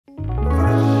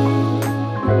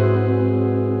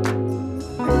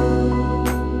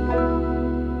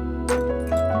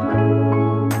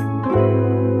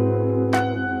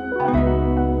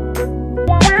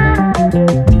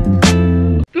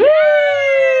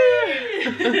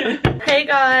Hey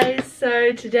guys,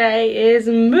 so today is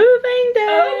moving day.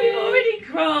 Oh, we already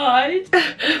cried.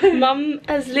 Mum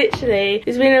has literally,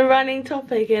 it's been a running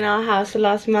topic in our house for the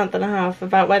last month and a half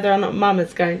about whether or not Mum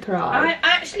is going to cry. I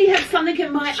actually had something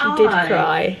in my eye. She did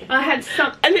cry. I had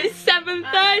something. And it's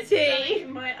 7:30.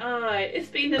 In my eye. It's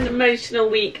been an emotional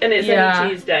week and it's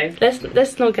only Tuesday.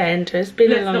 Let's not get into it. It's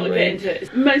been a long week. Get into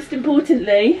it. Most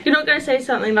importantly, you're not going to say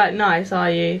something like nice, are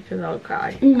you? Because I'll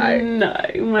cry. No,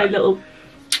 my little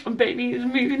baby is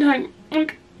moving home.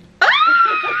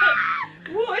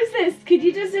 What is this? Could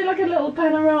you just do like a little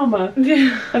panorama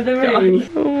of the room?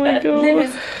 Oh my god. Liv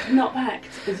is not packed,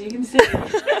 as you can see.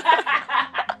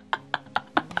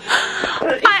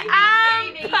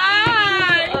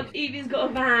 Evie's got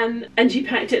a van and she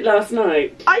packed it last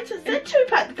night. I just said she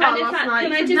packed the car last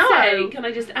night. Can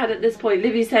I just add at this point,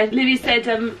 Livy said, do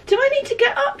I need to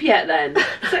get up yet then?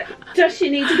 So, does she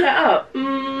need to get up?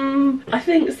 I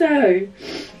think so.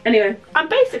 Anyway, I'm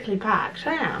basically packed,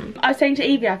 I am. I was saying to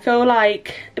Evie, I feel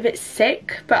like a bit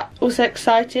sick, but also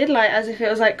excited, like as if it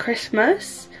was like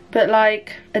Christmas, but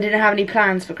like I didn't have any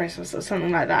plans for Christmas or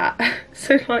something like that.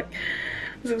 So like,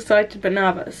 I was excited but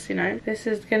nervous, you know. This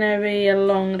is gonna be a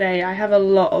long day. I have a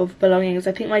lot of belongings.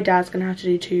 I think my dad's gonna have to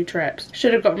do 2 trips.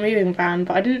 Should have got a moving van,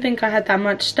 but I didn't think I had that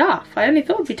much stuff. I only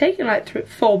thought I'd be taking like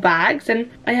 4 bags and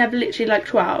I have literally like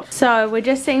 12. So we're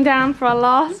just sitting down for our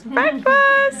last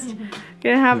breakfast.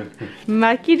 Gonna have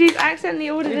my kitties accidentally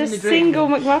ordered a single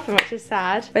McMuffin, which is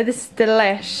sad. But this is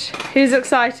delish. Who's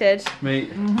excited? Me.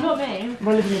 Not me.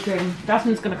 We're living the dream.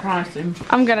 Jasmine's gonna cry soon.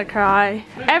 I'm gonna cry.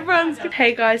 Everyone's.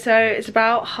 Hey guys, so it's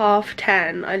about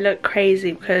 10:30. I look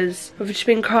crazy because I've just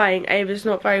been crying. Ava's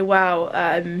not very well.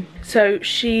 So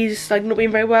she's like not been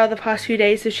very well the past few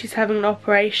days, so she's having an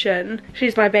operation.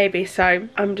 She's my baby, so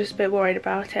I'm just a bit worried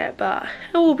about it, but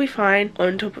it will be fine.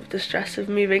 On top of the stress of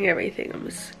moving everything, I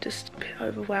was just a bit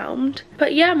overwhelmed.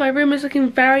 But yeah, my room is looking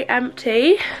very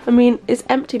empty. I mean, it's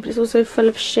empty, but it's also full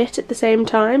of shit at the same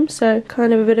time, so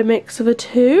kind of a bit of mix of the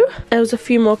two. There was a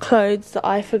few more clothes that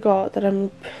I forgot that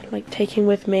I'm like taking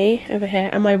with me over here,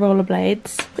 and my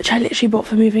rollerblades, which I literally bought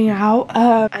for moving out,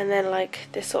 and then like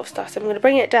this sort of stuff. So I'm gonna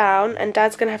bring it down, and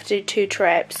Dad's gonna have to do 2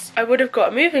 trips. I would have got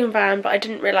a moving van, but I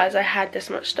didn't realize I had this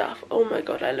much stuff. Oh my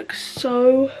god, I look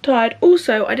so tired.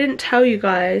 Also, I didn't tell you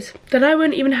guys that I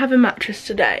wouldn't even have a mattress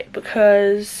today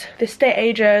because the estate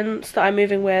agents that I'm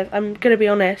moving with, I'm gonna be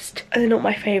honest, they're not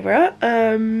my favourite.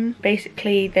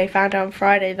 Basically they found out on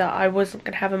Friday that I wasn't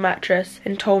gonna have a mattress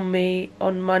and told me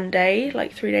on Monday,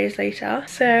 like 3 days later.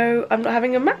 So I'm not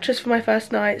having a mattress for my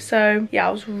first night. So yeah,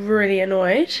 I was really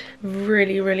annoyed,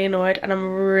 really annoyed, and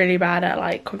I'm really bad at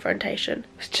like confrontation.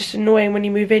 It's just annoying when you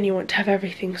move in, you want to have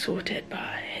everything sorted, but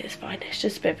it's fine. It's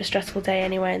just a bit of a stressful day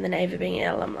anyway, and then Ava being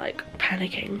ill, I'm like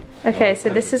panicking. Okay, so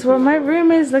this is what my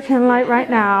room is looking like right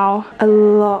now. A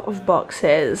lot of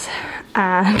boxes,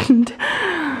 and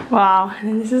wow,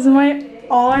 and this is my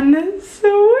ensuite.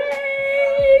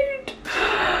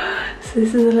 So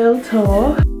this is a little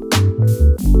tour.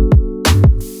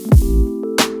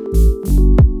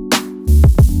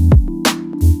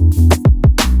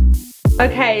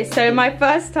 Okay, so my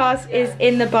first task is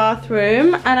in the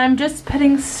bathroom, and I'm just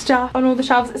putting stuff on all the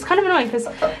shelves. It's kind of annoying because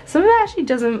some of it actually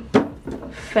doesn't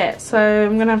fit, so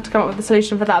I'm gonna have to come up with a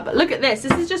solution for that. But look at this.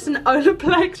 This is just an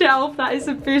Olaplex shelf. That is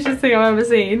the fiercest thing I've ever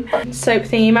seen. Soap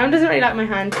thingy. Mum doesn't really like my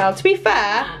hand towel. To be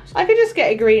fair, I could just get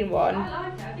a green one. I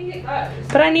like it. I think it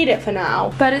goes. But I need it for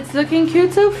now. But it's looking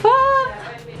cute so far.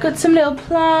 Got some little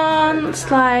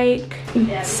plants, like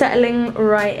settling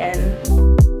right in.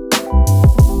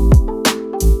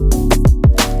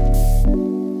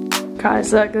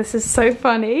 Guys, look, this is so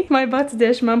funny. My butter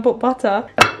dish, Mum bought butter.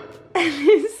 And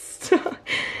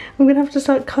I'm gonna have to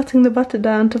start cutting the butter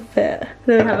down to fit.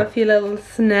 Then we have a few little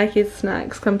snacky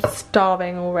snacks. I'm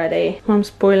starving already. Mum's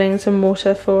boiling some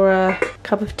water for a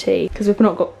cup of tea because we've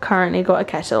not currently got a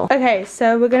kettle. Okay,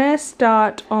 so we're gonna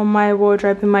start on my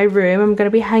wardrobe in my room. I'm gonna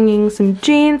be hanging some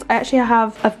jeans. I actually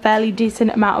have a fairly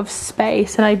decent amount of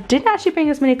space, and I didn't actually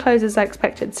bring as many clothes as I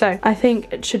expected, so I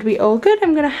think it should be all good.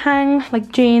 I'm gonna hang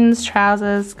like jeans,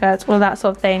 trousers, skirts, all that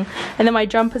sort of thing, and then my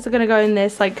jumpers are gonna go in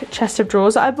this like chest of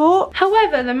drawers that I bought.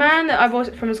 However, the man that I bought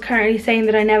it from is currently saying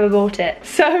that I never bought it,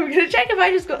 so I'm gonna check if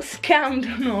I just got scammed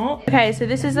or not. Okay, so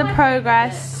this is the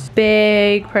progress.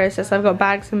 Big process. I've got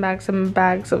bags and bags and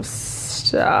bags of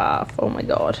stuff. Oh my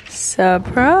god.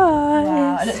 Surprise.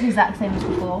 Wow, it looks the exact same as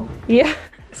before. Yeah,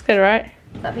 it's good, right?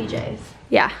 Is that PJs?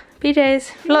 Yeah,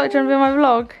 PJs. Vlog, do you want to be on my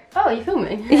vlog? Oh, are you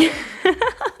filming?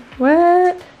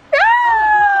 What?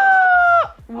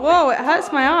 Ah! Whoa, it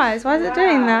hurts my eyes. Why is it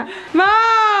doing that?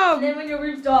 Mom! And then when your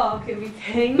room's dark, it'll be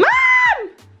pink. Mom!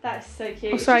 That's so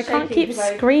cute. Oh, sorry, I can't keep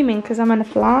screaming because I'm in a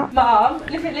flat. Mom,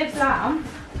 look at Liv's lamp.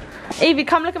 Evie,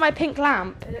 come look at my pink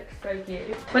lamp. It looks so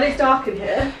cute. When it's dark in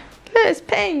here. Look, it's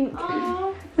pink.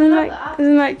 Oh,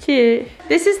 Isn't that cute?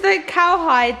 This is the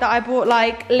cowhide that I bought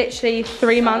like literally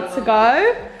 3 months ago.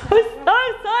 I'm so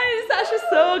excited, it's actually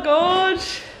so good.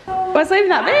 Well, it's not even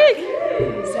that big.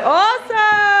 It's awesome.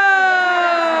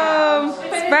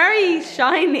 It's very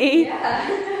shiny.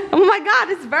 Oh my god,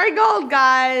 it's very gold,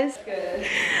 guys.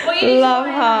 good. Love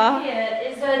her. Here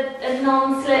is a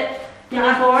non-slip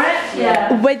dinner for it.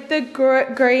 Yeah. With the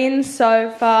green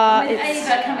sofa. With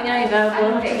Ava coming over,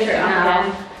 we'll have to visit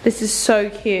now. This is so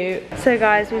cute. So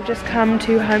guys, we've just come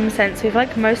to HomeSense. We've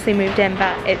like mostly moved in,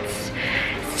 but it's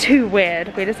too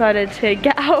weird. We decided to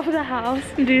get out of the house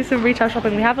and do some retail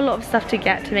shopping. We have a lot of stuff to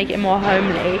get to make it more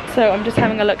homely. So I'm just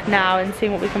having a look now and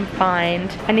seeing what we can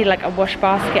find. I need like a wash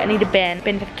basket, I need a bin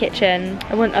for the kitchen.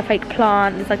 I want a fake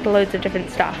plant, there's like loads of different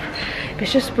stuff. It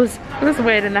just was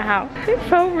weird in the house. It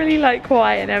felt really like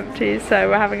quiet and empty, so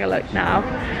we're having a look now.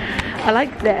 I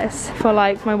like this for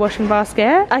like my washing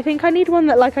basket. I think I need one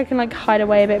that like I can like hide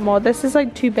away a bit more. This is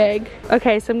like too big.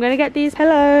 Okay, so I'm gonna get these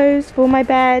pillows for my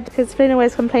bed because Flynn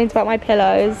always complains about my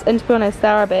pillows, and to be honest,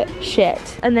 they're a bit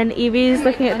shit. And then Evie's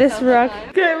looking at this rug.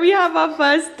 Okay, we have our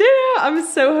first dinner. I'm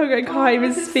so hungry, I can't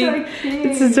even speak. So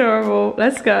it's adorable.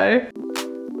 Let's go.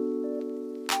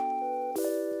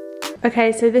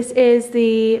 Okay, so this is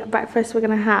the breakfast we're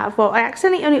gonna have. Well, I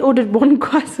accidentally only ordered 1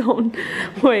 croissant.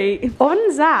 Wait.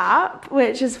 On Zap,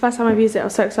 which is the first time I've used it, I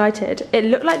was so excited. It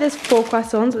looked like there's 4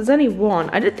 croissants, but there's only 1.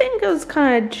 I did think it was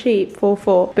kind of cheap for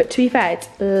 4. But to be fair, it's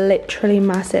literally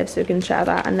massive, so we can share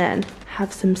that and then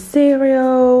have some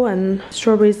cereal and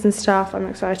strawberries and stuff. I'm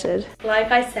excited. Like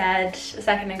I said a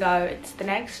second ago, it's the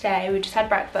next day. We just had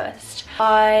breakfast.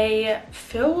 I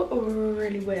feel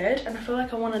really weird and I feel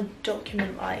like I want to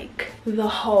document like the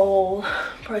whole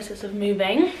process of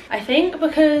moving. I think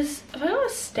because I've got a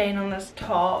stain on this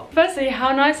top. Firstly,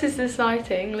 how nice is this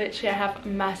lighting? Literally, I have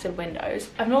massive windows.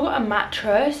 I've not got a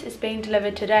mattress. It's being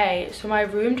delivered today, so my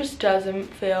room just doesn't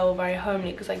feel very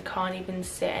homely because I can't even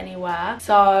sit anywhere.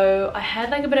 So I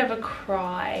had like a bit of a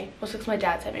cry. Also because my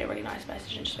dad sent me a really nice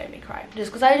message and just made me cry.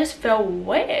 Just because I just feel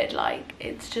weird. Like,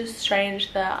 it's just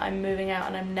strange that I'm moving out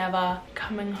and I'm never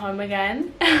coming home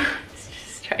again. It's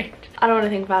just strange. I don't want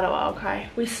to think about it while I'll cry.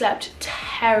 We slept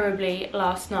terribly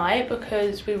last night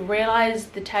because we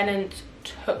realised the tenants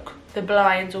took the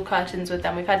blinds or curtains with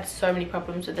them. We've had so many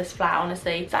problems with this flat,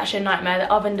 honestly. It's actually a nightmare.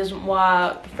 The oven doesn't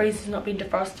work, the freezer's not been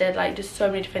defrosted, like just so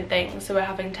many different things. So we're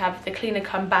having to have the cleaner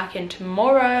come back in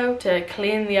tomorrow to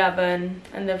clean the oven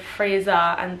and the freezer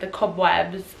and the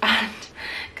cobwebs, and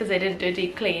because they didn't do a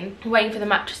deep clean. I'm waiting for the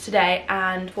mattress today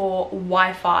and for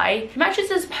Wi-Fi. The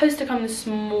mattress is supposed to come this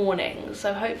morning,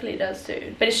 so hopefully it does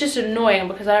soon. But it's just annoying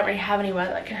because I don't really have anywhere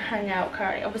that I can hang out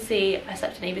currently. Obviously, I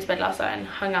slept in Evie's bed last night and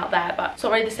hung out there, but it's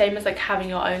not really the same as like having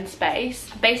your own space.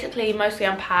 Basically, mostly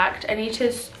unpacked. I need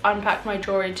to unpack my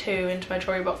jewelry too into my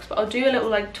jewelry box, but I'll do a little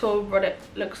like tour of what it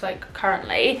looks like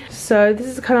currently. So this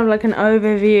is kind of like an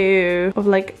overview of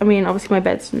like, I mean, obviously my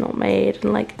bed's not made,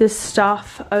 and like this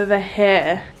stuff over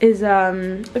here is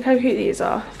look how cute these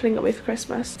are. Flynn got me for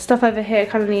Christmas. Stuff over here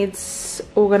kind of needs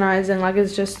organizing, like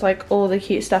it's just like all the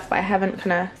cute stuff, but I haven't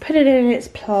kind of put it in its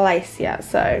place yet.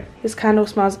 So this candle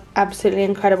smells absolutely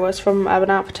incredible. It's from Urban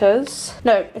Outfitters.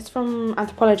 No, it's from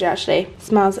Anthropology actually. It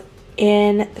smells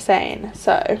insane.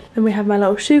 So then we have my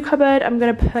little shoe cupboard. I'm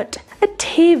gonna put a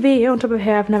TV on top of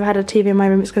here. I've never had a TV in my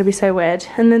room. It's gonna be so weird.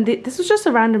 And then this was just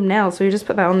a random nail, so we just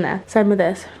put that on there. Same with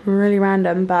this, really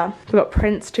random, but we've got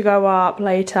prints to go up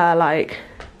later. Like,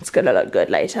 it's gonna look good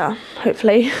later,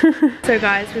 hopefully. So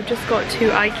guys, we've just got to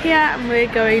IKEA and we're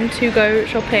going to go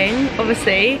shopping,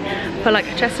 obviously, for like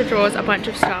a chest of drawers, a bunch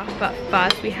of stuff, but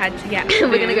first we had to get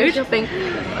food. We're gonna go shopping.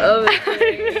 Oh,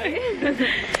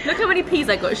 look how many peas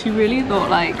I got. She really thought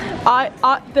like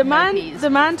the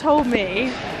man told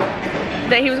me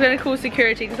that he was going to call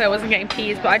security because I wasn't getting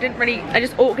peas, but I didn't really, I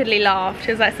just awkwardly laughed.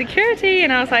 He was like, security,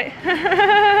 and I was like,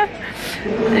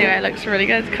 anyway, it looks really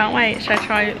good, can't wait. Should I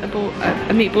try a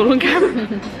meatball on camera?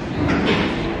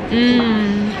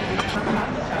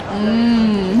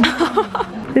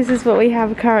 This is what we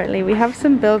have currently. We have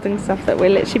some building stuff that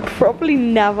we're literally probably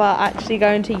never actually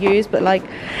going to use, but like,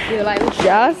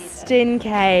 just in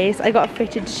case. I got a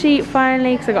fitted sheet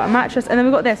finally because I got a mattress, and then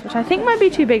we got this, which I think might be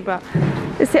too big, but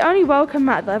it's the only welcome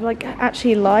mat that I've like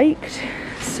actually liked.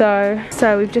 So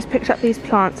we've just picked up these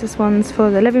plants. This one's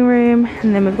for the living room,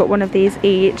 and then we've got one of these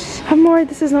each. I'm worried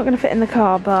this is not going to fit in the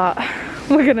car, but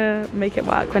we're gonna make it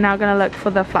work. We're now gonna look for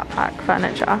the flat pack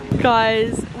furniture.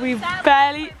 Guys, we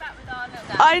barely...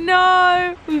 I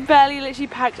know. We barely literally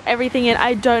packed everything in.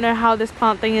 I don't know how this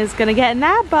plant thing is gonna get in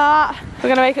there, but we're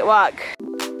gonna make it work.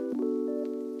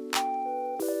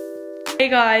 Hey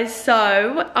guys,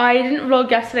 so I didn't vlog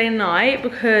yesterday night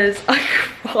because I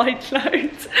cried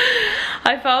loads.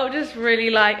 I felt just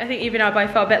really like, I think even I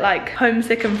felt a bit like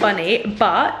homesick and funny,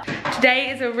 but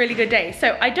today is a really good day.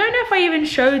 So I don't know if I even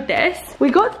showed this. We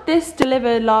got this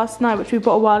delivered last night, which we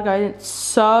bought a while ago, and it's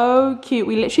so cute.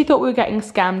 We literally thought we were getting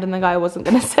scammed and the guy wasn't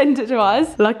gonna send it to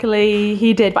us. Luckily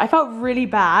he did, but I felt really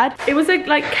bad. It was a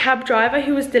like cab driver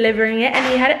who was delivering it, and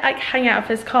he had it like hang out of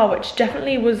his car, which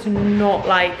definitely was not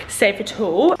like safe at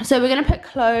all. So we're gonna put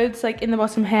clothes like in the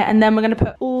bottom here, and then we're gonna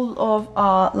put all of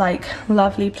our like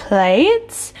lovely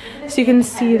plates so you can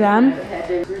see them.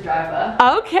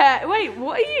 Okay, wait,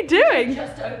 what are you doing?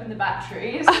 Just to open the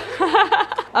batteries.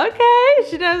 Okay,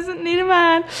 she doesn't need a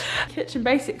man. Kitchen,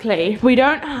 basically, we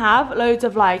don't have loads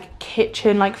of like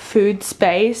kitchen, like food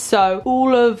space, so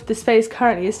all of the space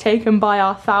currently is taken by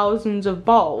our thousands of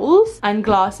bowls and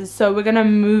glasses, so we're gonna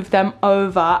move them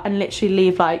over and literally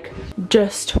leave like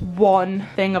just one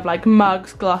thing of like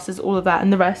mugs, glasses, all of that,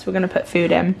 and the rest we're gonna put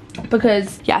food in,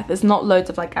 because yeah, there's not loads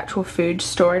of like actual food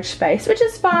storage space, which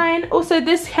is fine. Also,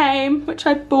 this came, which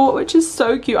I bought, which is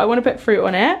so cute. I want to put fruit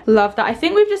on it. Love that. I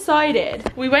think we've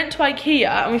decided, we went to IKEA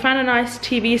and we found a nice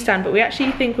TV stand, but we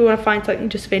actually think we want to find something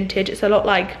just vintage. It's a lot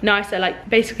like nicer, like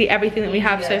basically everything that we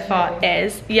have so far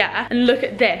is. Yeah, and look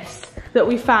at this that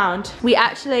we found. We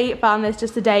actually found this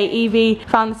just today. Evie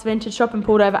found this vintage shop and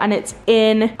pulled over, and it's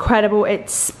incredible. It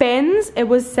spins. It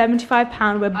was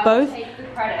 £75. We're both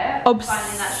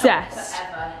obsessed.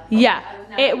 Yeah,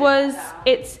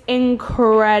 it's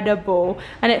incredible,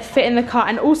 and it fit in the car.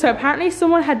 And also apparently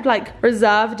someone had like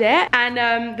reserved it,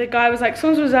 and the guy was like,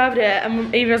 someone's reserved it,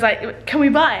 and Evie was like, can we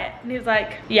buy it? And he was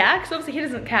like, yeah, because obviously he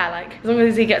doesn't care, like as long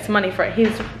as he gets money for it,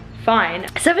 he's fine.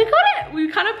 So we got it. We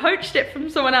kind of poached it from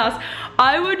someone else.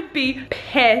 I would be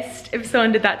pissed if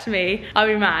someone did that to me. I'd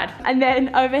be mad. And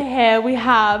then over here we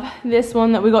have this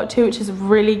one that we got too, which is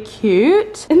really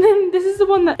cute. And then this is the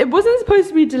one that it wasn't supposed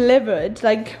to be delivered.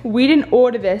 Like, we didn't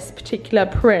order this particular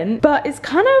print, but it's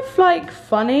kind of like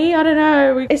funny. I don't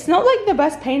know. It's not like the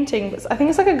best painting, but I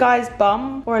think it's like a guy's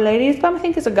bum or a lady's bum. I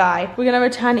think it's a guy. We're gonna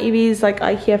return Evie's like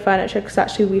IKEA furniture because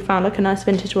actually we found like a nice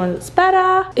vintage one that's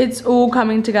better. It's all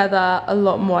coming together a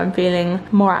lot more. I'm feeling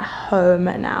more at home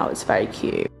now. It's very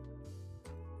cute.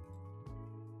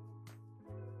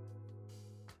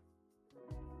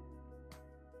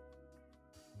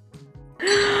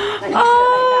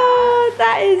 Oh,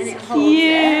 that is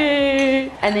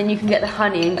cute. And then you can get the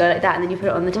honey and go like that, and then you put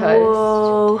it on the toast.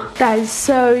 Whoa, that is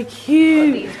so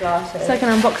cute. These glasses. It's like an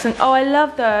unboxing. Oh, I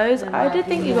love those. I did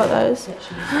think you got those.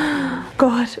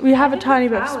 God, we have a tiny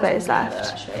bit of space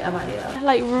left. Actually, I might do that.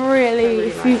 Like really,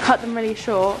 if you cut them really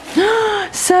short.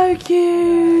 So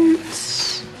cute.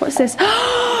 What's this?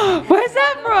 Where's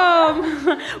that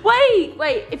from?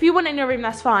 Wait, if you want it in your room,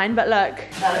 that's fine, but look.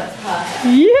 That looks perfect.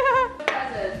 Yeah.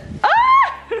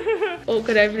 Ah!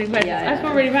 Awkward opening presents. Yeah, I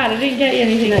feel really bad. I didn't get you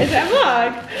anything. Is it a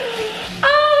mug?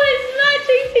 Oh, it's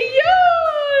matching to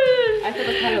yours. I thought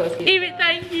the colour was cute. Even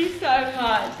thank you so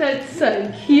much. That's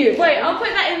so cute. Wait, I'll put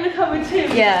that in the cupboard too.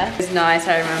 Yeah, it's nice.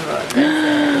 I remember what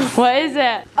this is. What is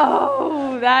it?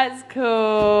 Oh, that's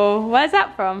cool. Where's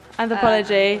that from?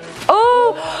 Anthropology.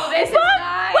 Oh, this is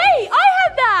nice. Wait, I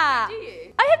had that. Do you?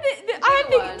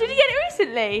 Did you get it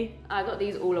recently? I got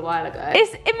these all a while ago.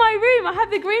 It's in my room. I have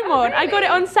the green one. Really? I got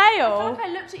it on I sale. feel like I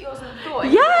looked at yours and thought.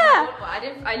 Yeah. I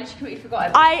literally completely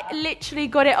forgot. I literally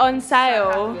got it on so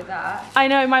sale. happy with that. I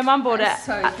know, my mum bought That's it.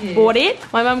 so cute. Bought it.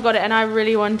 My mum got it and I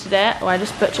really wanted it. Oh, I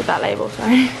just butchered that label,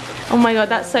 sorry. Oh my god,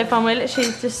 that's so fun. We're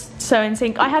literally just so in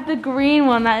sync. I have the green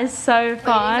one. That is so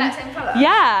fun. Is that same colour?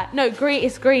 Yeah. No, green.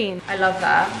 It's green. I love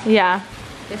that. Yeah.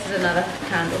 This is another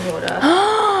candle holder.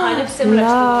 Kind of similar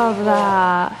Love to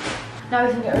that. Now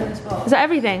we can get rid of this box. Is that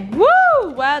everything? Woo!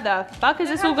 Where the fuck is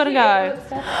this all gonna go?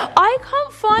 I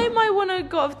can't find my one I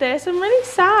got of this. I'm really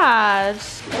sad.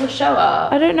 It'll show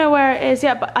up. I don't know where it is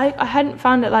yet, but I hadn't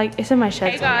found it. Like, it's in my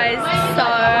shed. Hey guys, so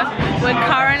we're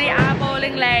currently at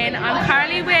Bowling Lane. I'm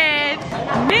currently with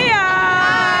Mia,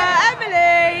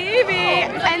 Emily, Evie,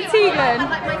 and Tegan.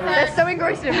 They're so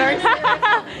engrossing. Very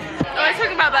I was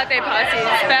talking about birthday parties,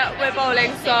 but we're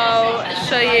bowling, so I'll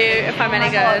show you if I'm any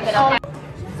good.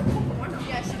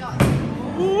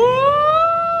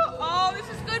 Oh, this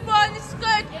is a good one. This is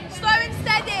good. Slow and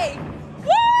steady.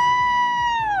 Woo!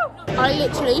 I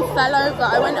literally fell over.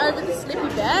 I went over the slippy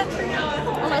bit,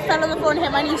 and I fell on the floor and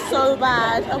hit my knee so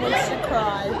bad. I wanted to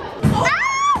cry.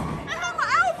 Ah! I hurt my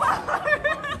elbow.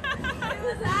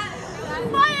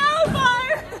 My elbow.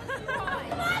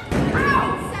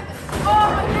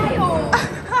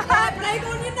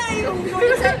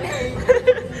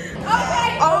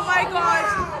 Oh my god.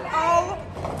 Oh.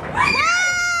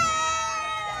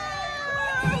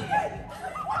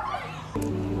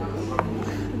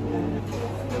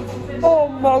 Oh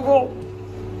my god.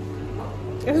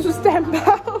 This was £10.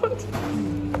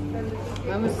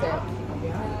 I'm gonna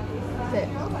sit.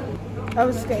 I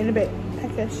was getting a bit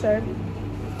peckish, so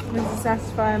this is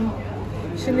satisfying.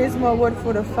 She needs more wood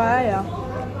for the fire.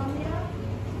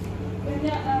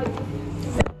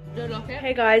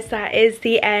 Hey guys, that is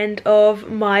the end of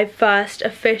my first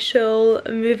official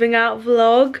moving out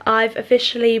vlog. I've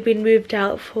officially been moved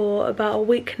out for about a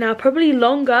week now, probably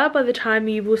longer by the time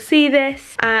you will see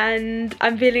this, and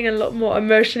I'm feeling a lot more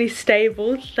emotionally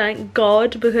stable, thank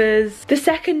God, because the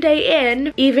second day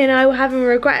in, even I were having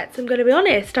regrets, I'm gonna be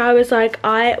honest. I was like,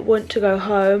 I want to go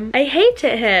home. I hate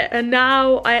it here, and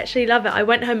now I actually love it. I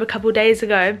went home a couple days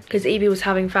ago because Evie was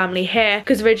having family here,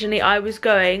 because originally I was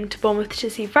going to Bournemouth to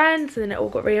see friends, and then it all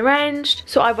got rearranged,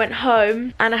 so I went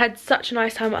home and I had such a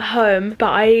nice time at home, but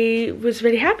I was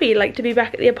really happy like to be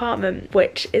back at the apartment,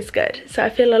 which is good. So I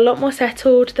feel a lot more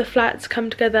settled. The flat's come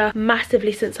together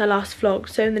massively since I last vlogged,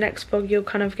 so in the next vlog you'll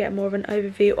kind of get more of an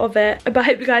overview of it. But I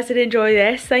hope you guys did enjoy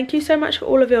this. Thank you so much for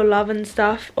all of your love and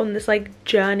stuff on this like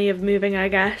journey of moving, I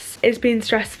guess. It's been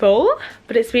stressful,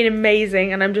 but it's been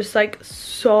amazing, and I'm just like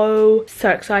so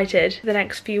excited for the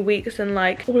next few weeks and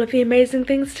like all of the amazing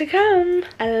things to come.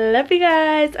 I love you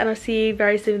guys, and I'll see you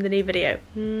very soon in the new video.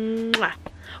 Mwah.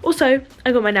 Also,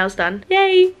 I got my nails done.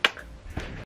 Yay!